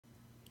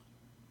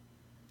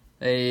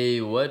Hey,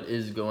 what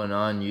is going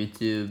on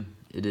YouTube?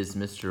 It is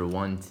Mr.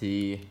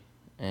 1T,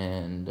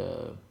 and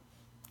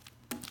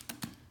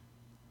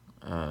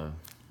I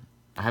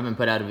haven't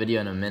put out a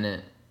video in a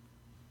minute.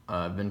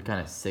 I've been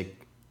kind of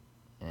sick,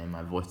 and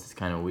my voice is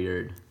kind of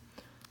weird.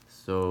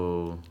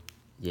 So,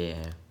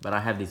 yeah. But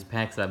I have these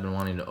packs that I've been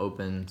wanting to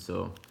open,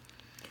 so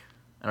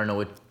I don't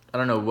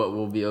know what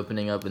we'll be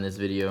opening up in this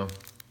video.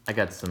 I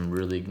got some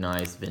really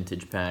nice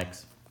vintage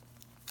packs.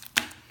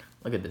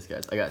 Look at this,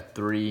 guys. I got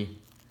 3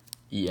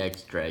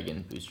 EX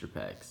Dragon booster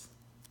packs.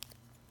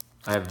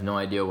 I have no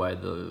idea why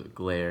the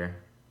glare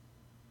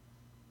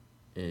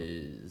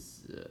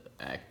is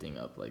acting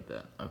up like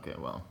that. Okay,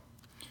 well,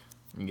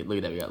 look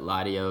at that. We got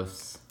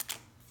Latios,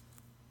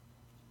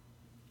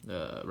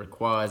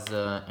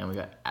 Rayquaza, and we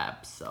got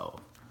Absol.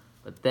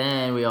 But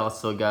then we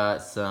also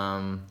got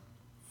some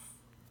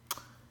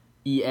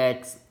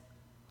EX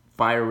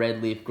Fire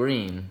Red Leaf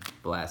Green,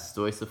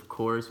 Blastoise, of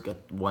course. We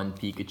got 1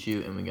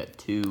 Pikachu, and we got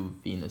 2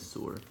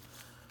 Venusaur.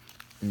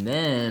 And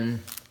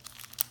then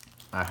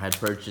I had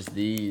purchased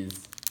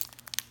these.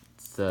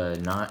 It's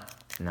not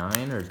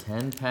 9 or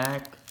 10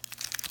 pack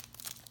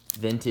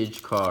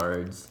vintage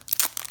cards.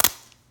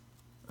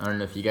 I don't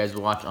know if you guys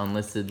watch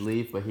Unlisted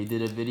Leaf, but he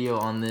did a video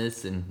on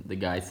this, and the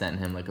guy sent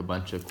him like a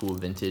bunch of cool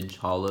vintage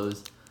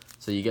holos.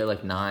 So you get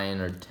like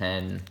 9 or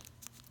 10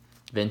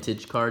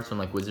 vintage cards from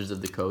like Wizards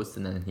of the Coast,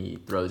 and then he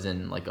throws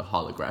in like a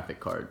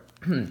holographic card.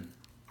 I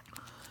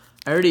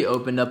already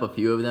opened up a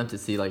few of them to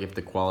see like if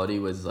the quality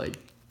was like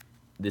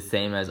the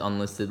same as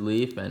Unlisted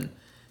Leaf, and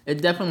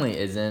it definitely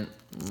isn't,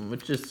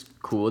 which is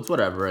cool. It's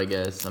whatever, I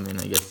guess. I mean,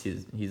 I guess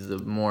he's a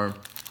more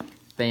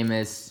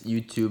famous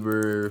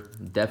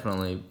YouTuber,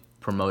 definitely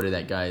promoted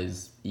that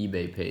guy's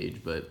eBay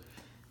page, but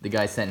the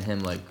guy sent him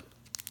like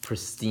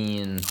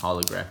pristine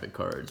holographic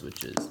cards,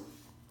 which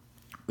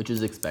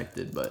is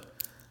expected. But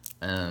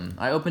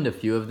I opened a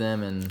few of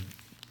them, and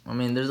I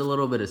mean, there's a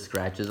little bit of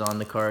scratches on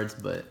the cards,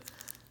 but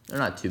they're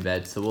not too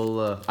bad. So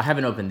we'll I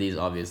haven't opened these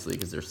obviously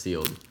because they're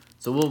sealed.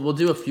 So we'll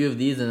do a few of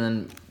these, and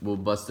then we'll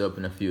bust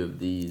open a few of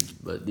these.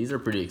 But these are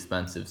pretty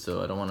expensive,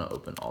 so I don't want to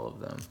open all of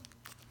them.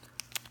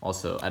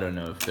 Also, I don't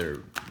know if they're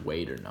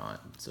weight or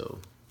not, so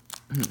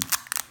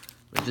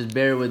but just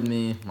bear with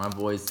me. My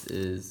voice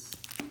is,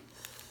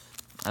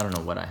 I don't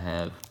know what I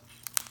have.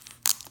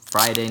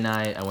 Friday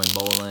night, I went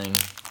bowling,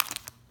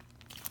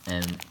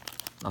 and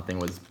nothing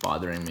was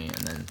bothering me.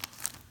 And then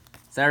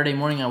Saturday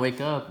morning, I wake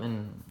up,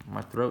 and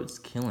my throat's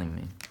killing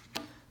me.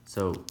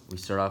 So we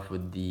start off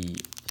with the,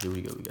 here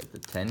we go, we got the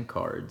 10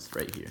 cards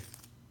right here.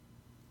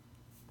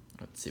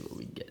 Let's see what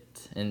we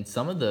get. And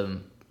some of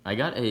them, I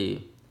got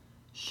a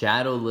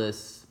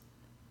shadowless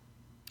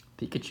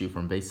Pikachu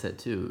from base set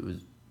 2. It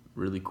was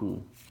really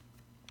cool.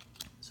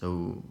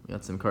 So we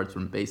got some cards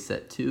from base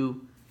set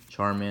 2.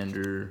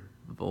 Charmander,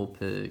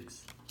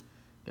 Vulpix,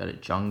 got a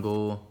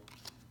jungle,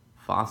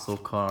 fossil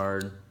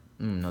card,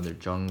 another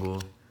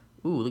jungle.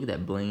 Ooh, look at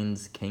that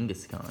Blaine's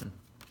Kangaskhan.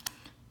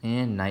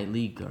 And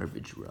Nightly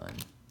Garbage Run.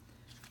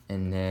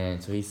 And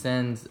then, so he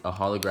sends a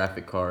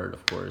holographic card,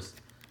 of course.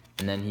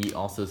 And then he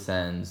also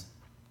sends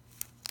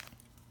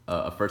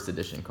a first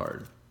edition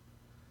card.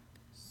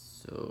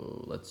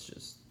 So let's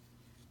just,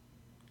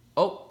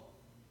 oh,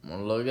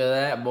 look at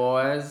that,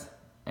 boys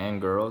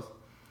and girls.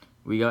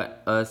 We got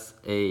us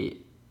a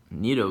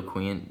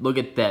Nidoqueen. Look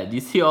at that. Do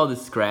you see all the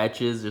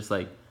scratches just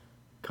like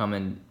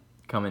coming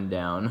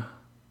down?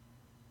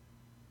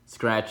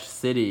 Scratch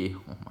City.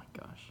 Oh my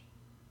gosh.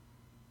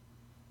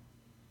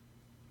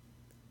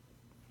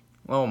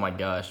 Oh my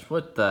gosh,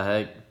 what the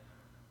heck?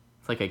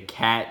 It's like a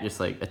cat just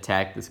like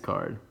attacked this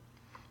card.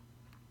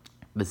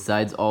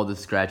 Besides all the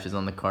scratches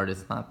on the card,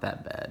 it's not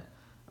that bad.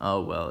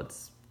 Oh well,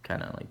 it's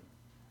kind of like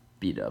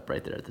beat up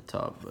right there at the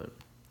top, but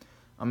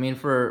I mean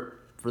for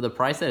the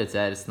price that it's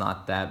at, it's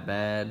not that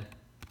bad.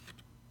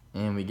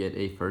 And we get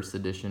a first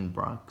edition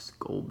Brock's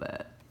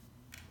Golbat.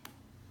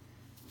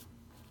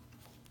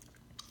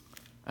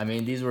 I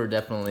mean, these were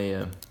definitely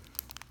a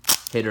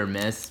hit or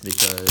miss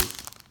because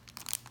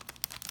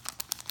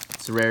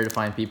it's rare to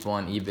find people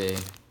on eBay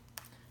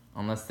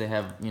unless they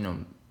have, you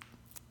know,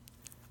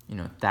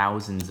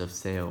 thousands of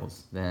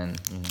sales. Then,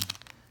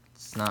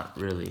 it's not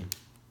really,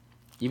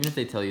 even if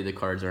they tell you the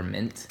cards are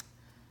mint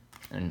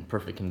and in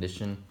perfect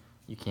condition,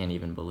 you can't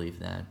even believe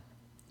that.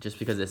 Just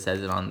because it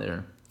says it on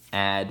their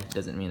ad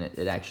doesn't mean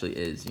it actually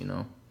is,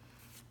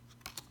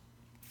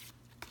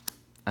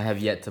 I have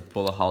yet to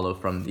pull a holo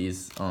from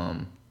these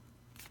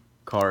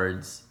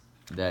cards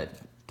that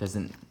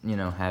doesn't,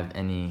 have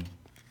any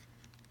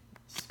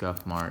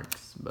scuff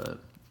marks,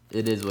 but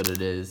it is what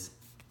it is.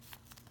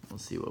 We'll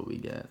see what we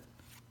get.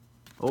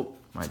 Oh,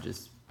 I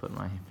just put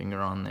my finger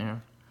on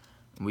there.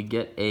 We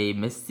get a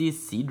Misty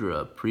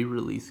Seadra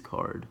pre-release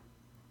card.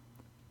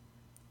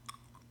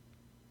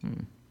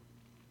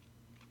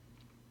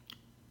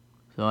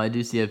 So I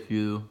do see a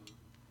few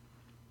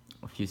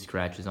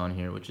scratches on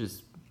here, which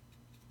is,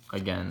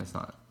 again, it's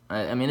not,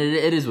 I mean,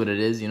 it is what it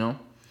is, You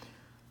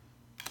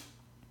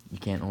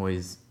can't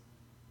always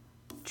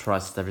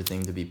trust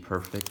everything to be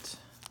perfect.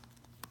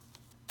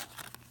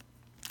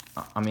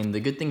 I mean, the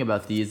good thing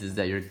about these is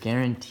that you're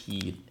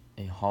guaranteed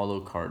a holo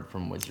card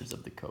from Wizards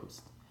of the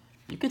Coast.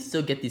 You could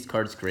still get these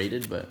cards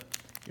graded, but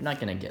you're not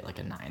gonna get like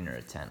a 9 or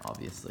a 10,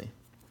 obviously.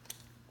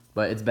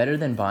 But it's better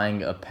than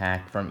buying a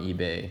pack from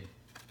eBay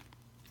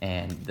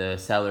and the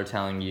seller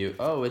telling you,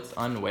 oh, it's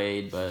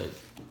unweighed, but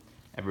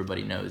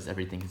everybody knows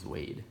everything is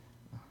weighed.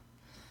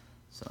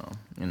 So,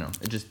 you know,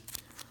 it just,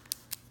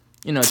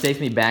 you know, it takes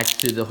me back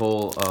to the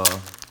whole,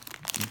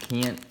 you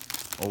can't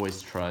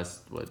always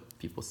trust what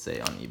people say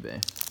on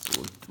eBay.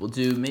 So we'll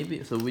do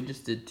maybe, so we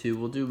just did 2.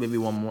 We'll do maybe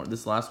one more,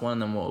 this last one,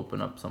 and then we'll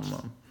open up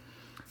some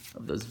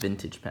of those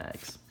vintage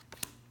packs.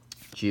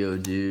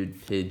 Geodude,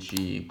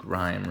 Pidgey,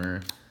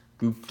 Grimer,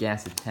 Goop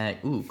Gas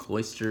Attack, ooh,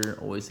 Cloyster,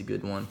 always a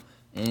good one,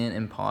 and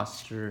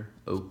Imposter,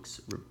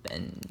 Oak's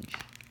Revenge.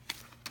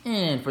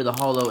 And for the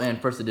holo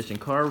and first edition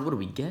card, what do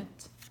we get?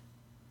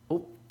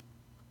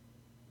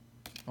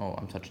 Oh,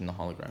 I'm touching the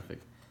holographic.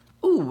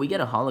 Ooh, we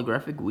get a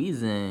holographic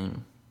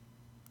Weezing.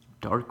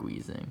 Dark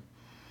Weezing.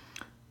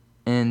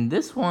 And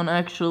this one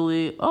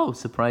actually, oh,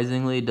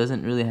 surprisingly,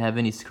 doesn't really have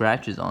any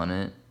scratches on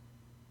it.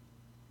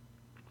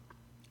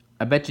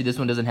 I bet you this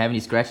one doesn't have any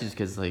scratches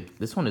because, like,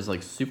 this one is,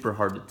 like, super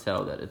hard to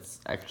tell that it's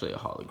actually a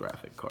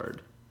holographic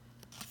card.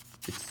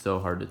 It's so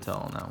hard to tell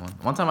on that one.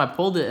 One time I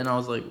pulled it and I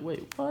was like,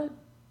 wait, what?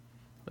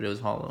 But it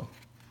was hollow.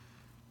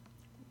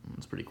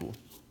 It's pretty cool.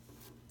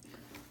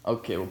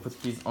 Okay, we'll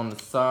put these on the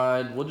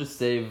side. We'll just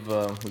save,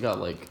 we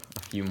got like a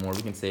few more.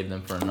 We can save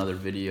them for another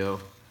video.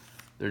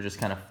 They're just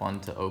kind of fun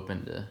to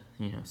open to,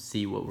 you know,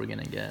 see what we're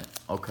gonna get.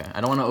 Okay, I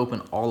don't want to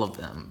open all of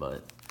them,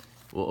 but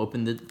we'll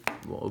open the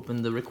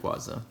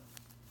Rayquaza.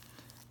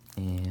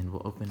 And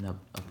we'll open up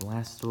a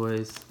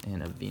Blastoise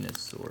and a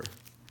Venusaur.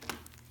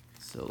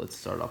 So let's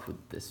start off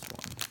with this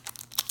one.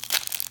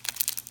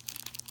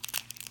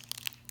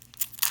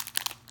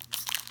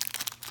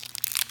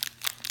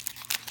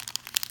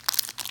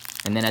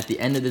 And then at the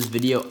end of this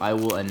video, I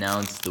will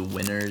announce the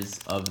winners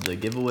of the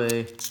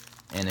giveaway.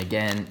 And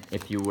again,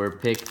 if you were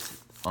picked,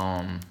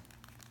 I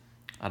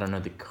don't know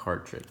the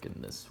card trick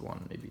in this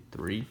one, maybe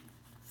 3.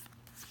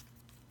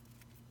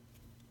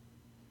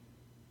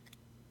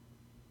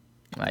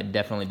 I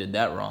definitely did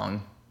that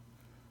wrong.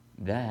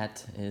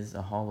 That is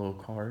a holo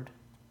card.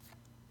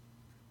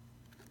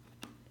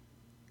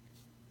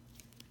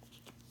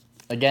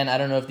 Again, I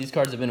don't know if these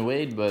cards have been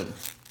weighed, but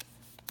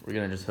we're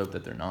gonna just hope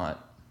that they're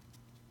not.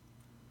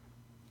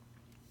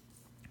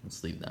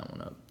 Let's leave that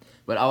one up.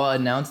 But I'll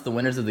announce the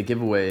winners of the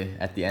giveaway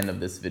at the end of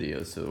this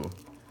video, so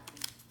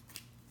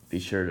be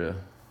sure to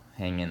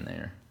hang in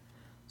there.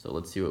 So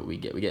let's see what we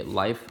get. We get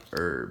Life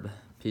Herb,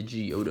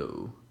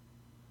 Pidgeotto.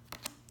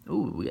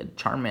 Ooh, we got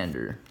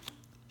Charmander,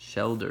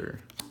 Shelder,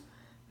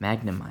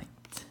 Magnemite,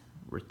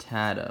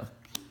 Rattata,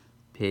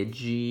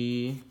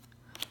 Pidgey.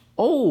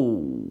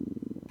 Oh,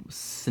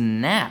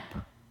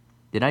 snap.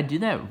 Did I do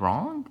that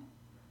wrong?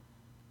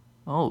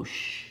 Oh,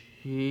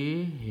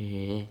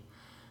 shit.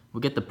 We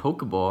get the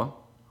Pokeball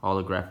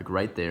holographic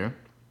right there.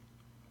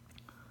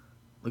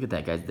 Look at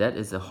that, guys. That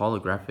is a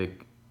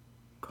holographic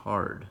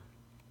card.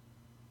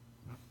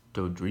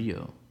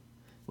 Dodrio.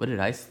 What did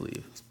I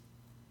sleeve?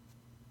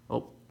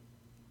 Oh.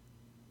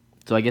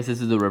 So I guess this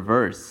is the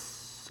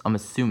reverse. I'm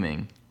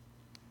assuming.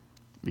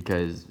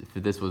 Because if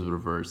this was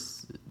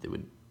reverse, it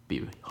would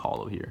be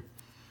hollow here.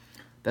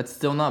 That's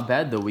still not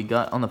bad though. We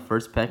got on the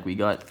first pack, we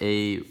got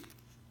a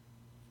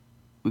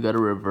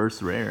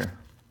reverse rare.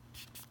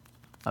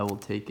 I will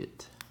take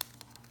it.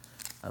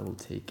 I will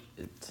take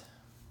it.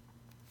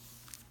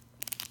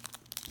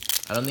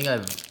 I don't think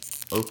I've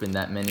opened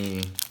that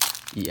many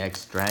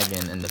EX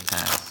Dragon in the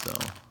past,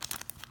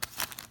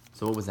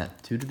 so what was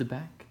that? 2 to the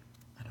back?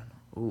 I don't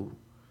know.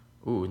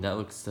 Ooh, that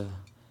looks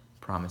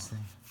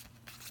promising.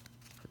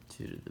 Put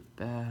 2 to the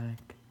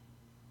back.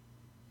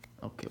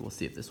 Okay, we'll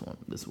see if this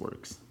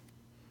works.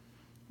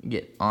 We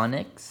get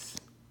Onyx,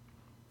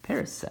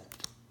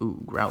 Parasect,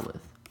 ooh, Growlithe,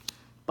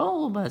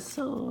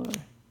 Bulbasaur,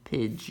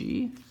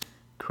 Pidgey,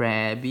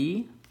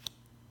 Krabby,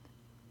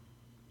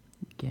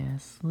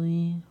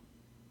 Ghastly,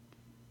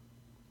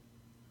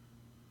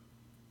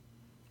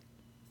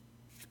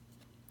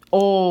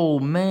 oh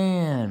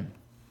man,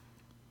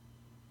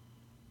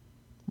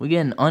 we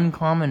get an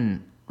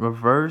uncommon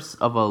reverse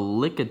of a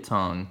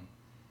Lickitung.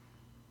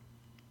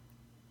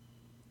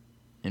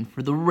 And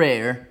for the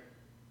rare,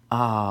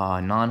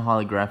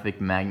 non-holographic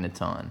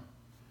Magneton.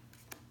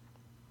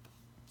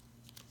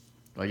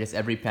 Well, I guess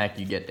every pack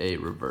you get a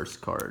reverse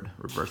card,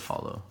 reverse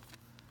holo.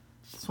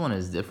 This one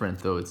is different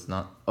though, it's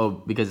not,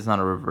 because it's not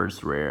a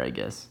reverse rare, I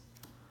guess.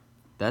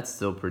 That's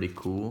still pretty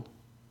cool.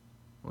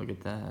 Look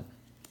at that.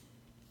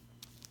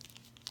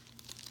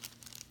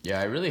 Yeah,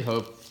 I really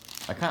hope,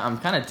 I'm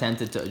kind of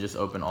tempted to just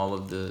open all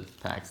of the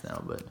packs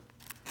now, but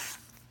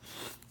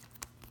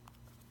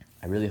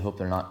I really hope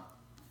they're not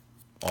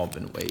all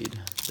been weighed.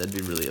 That'd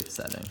be really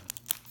upsetting.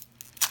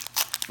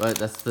 But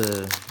that's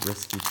the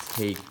risk you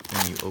take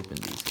when you open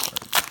these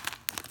cards.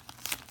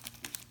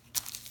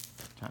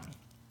 Tommy,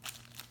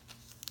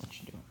 what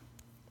you doing?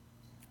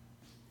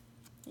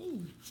 Hey.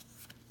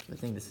 I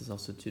think this is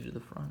also 2 to the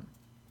front.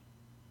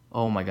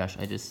 Oh my gosh,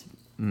 I just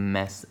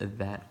messed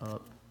that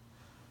up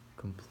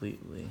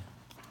completely.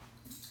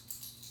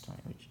 Sorry,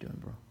 what you doing,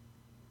 bro?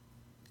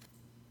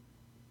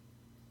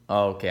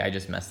 Oh, okay, I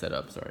just messed that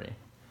up, sorry.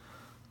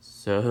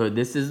 So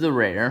this is the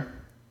rare.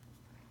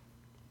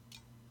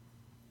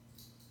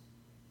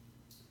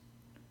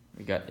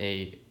 We got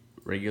a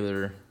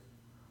regular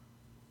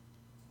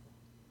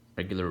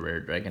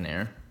rare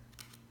Dragonair.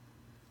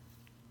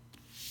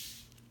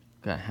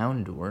 Got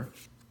Houndour,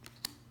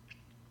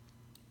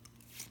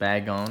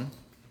 Bagon,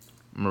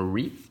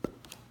 Mareep,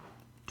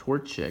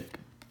 Torchic,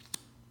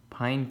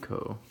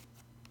 Pineco,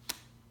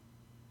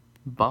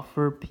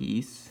 Buffer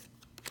Piece,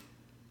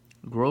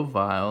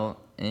 Grovyle,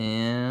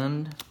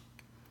 and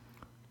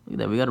look at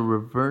that, we got a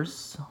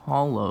reverse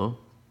holo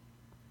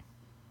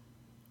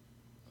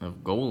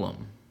of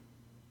Golem.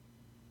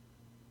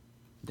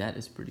 That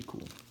is pretty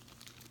cool.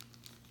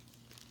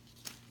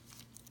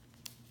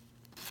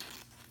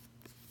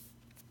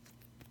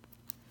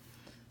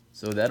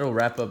 So that'll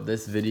wrap up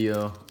this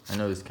video. I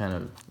know it's kind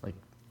of like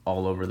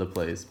all over the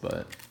place,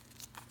 but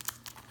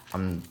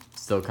I'm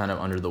still kind of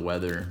under the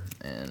weather,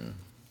 and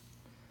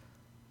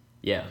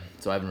yeah,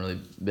 so I haven't really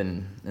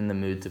been in the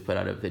mood to put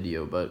out a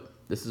video, but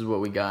this is what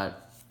we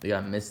got. We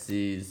got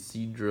Misty's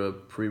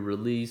Seadra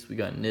pre-release, we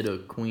got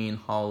Nidoqueen Queen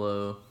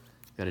Hollow,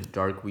 we got a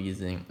Dark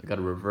Weezing, we got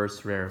a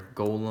reverse rare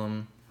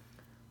Golem,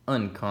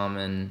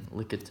 uncommon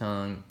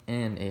Lickitung,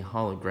 and a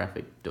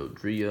holographic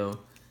Dodrio,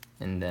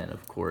 and then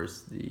of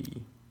course the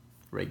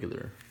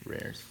regular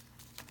rares.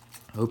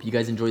 I hope you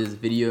guys enjoyed this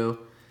video,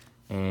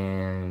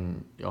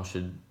 and y'all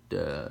should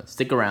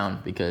stick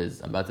around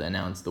because I'm about to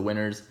announce the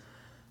winners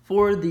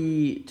for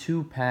the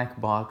 2-pack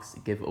box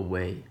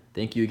giveaway.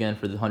 Thank you again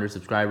for the 100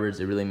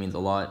 subscribers. It really means a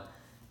lot,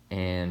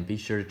 and be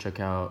sure to check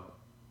out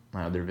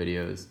my other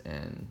videos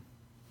and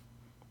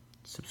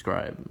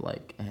subscribe,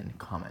 like, and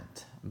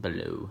comment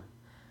below.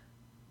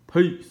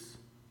 Peace.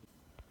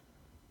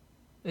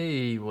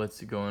 Hey, what's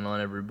going on,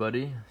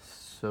 everybody?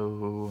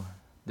 So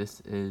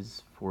this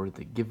is for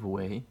the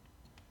giveaway.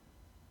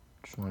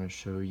 Just want to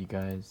show you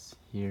guys,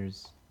 here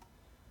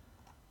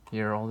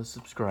are all the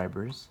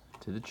subscribers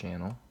to the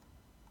channel,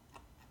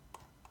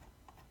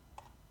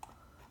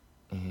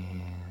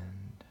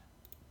 and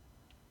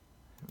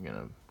I'm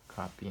gonna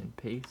copy and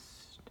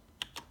paste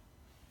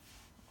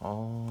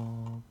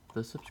all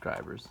the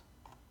subscribers,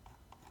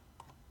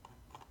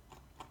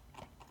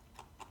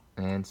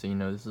 and so you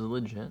know this is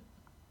legit. I'm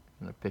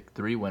gonna pick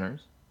 3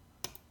 winners.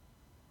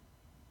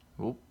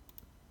 Oop.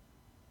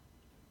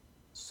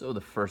 So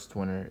the first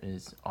winner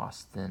is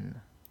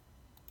Austin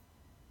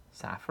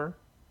Saffer.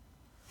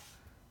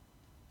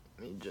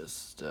 Let me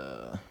just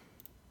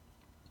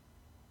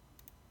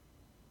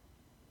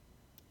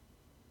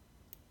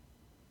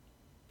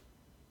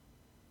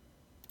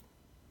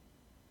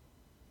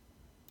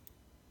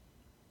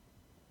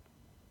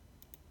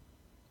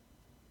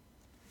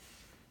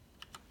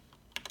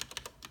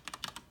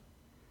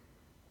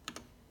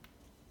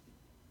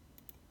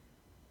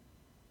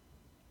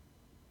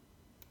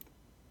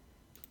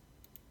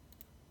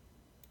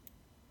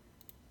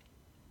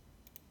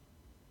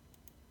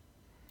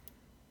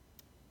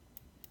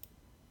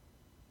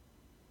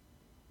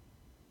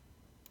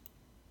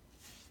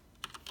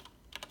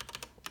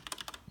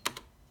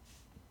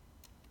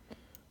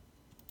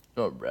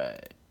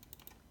alright.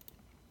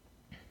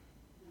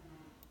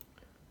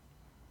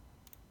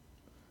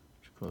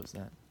 Close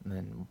that, and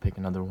then we'll pick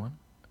another one.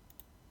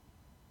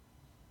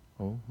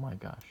 Oh my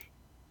gosh.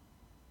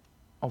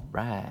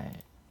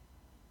 Alright.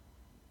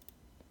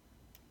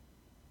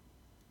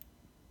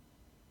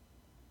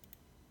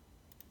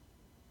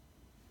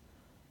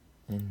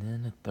 And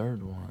then a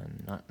third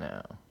one, not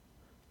now.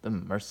 The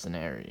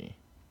Mercenary.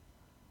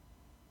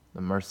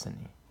 The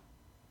Mercenary.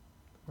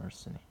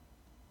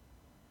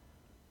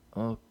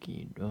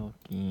 Okie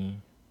dokie.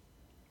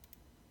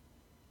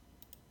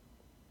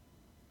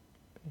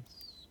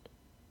 Paste.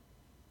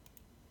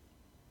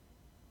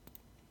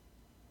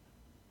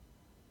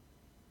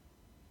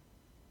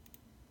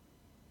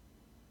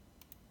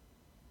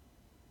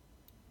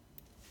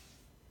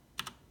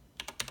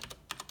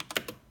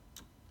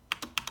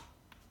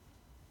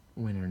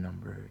 Winner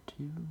number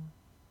 2.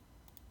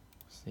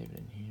 Save it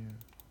in here.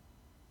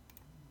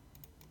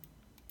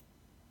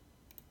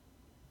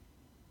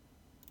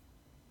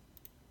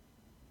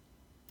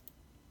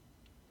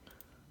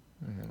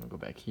 And then we'll go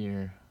back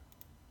here.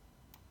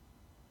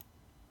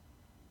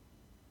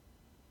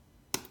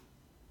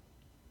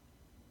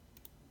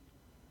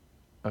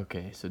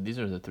 Okay, so these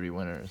are the 3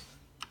 winners.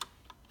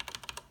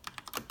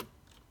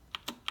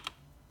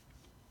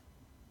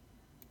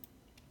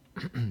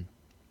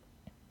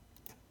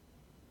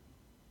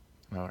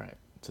 Alright,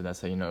 so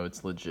that's how you know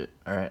it's legit.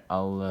 Alright,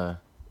 I'll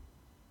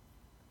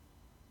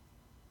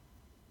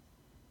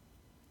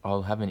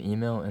have an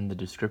email in the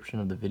description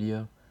of the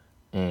video,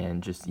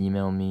 and just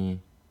email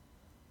me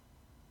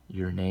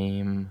your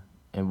name,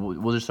 and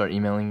we'll just start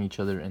emailing each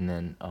other, and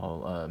then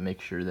I'll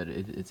make sure that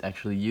it's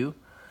actually you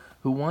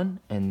who won,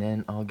 and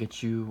then I'll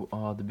get you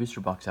the booster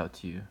box out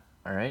to you.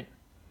 Alright?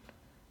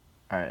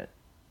 Alright.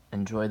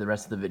 enjoy the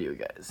rest of the video,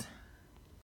 guys.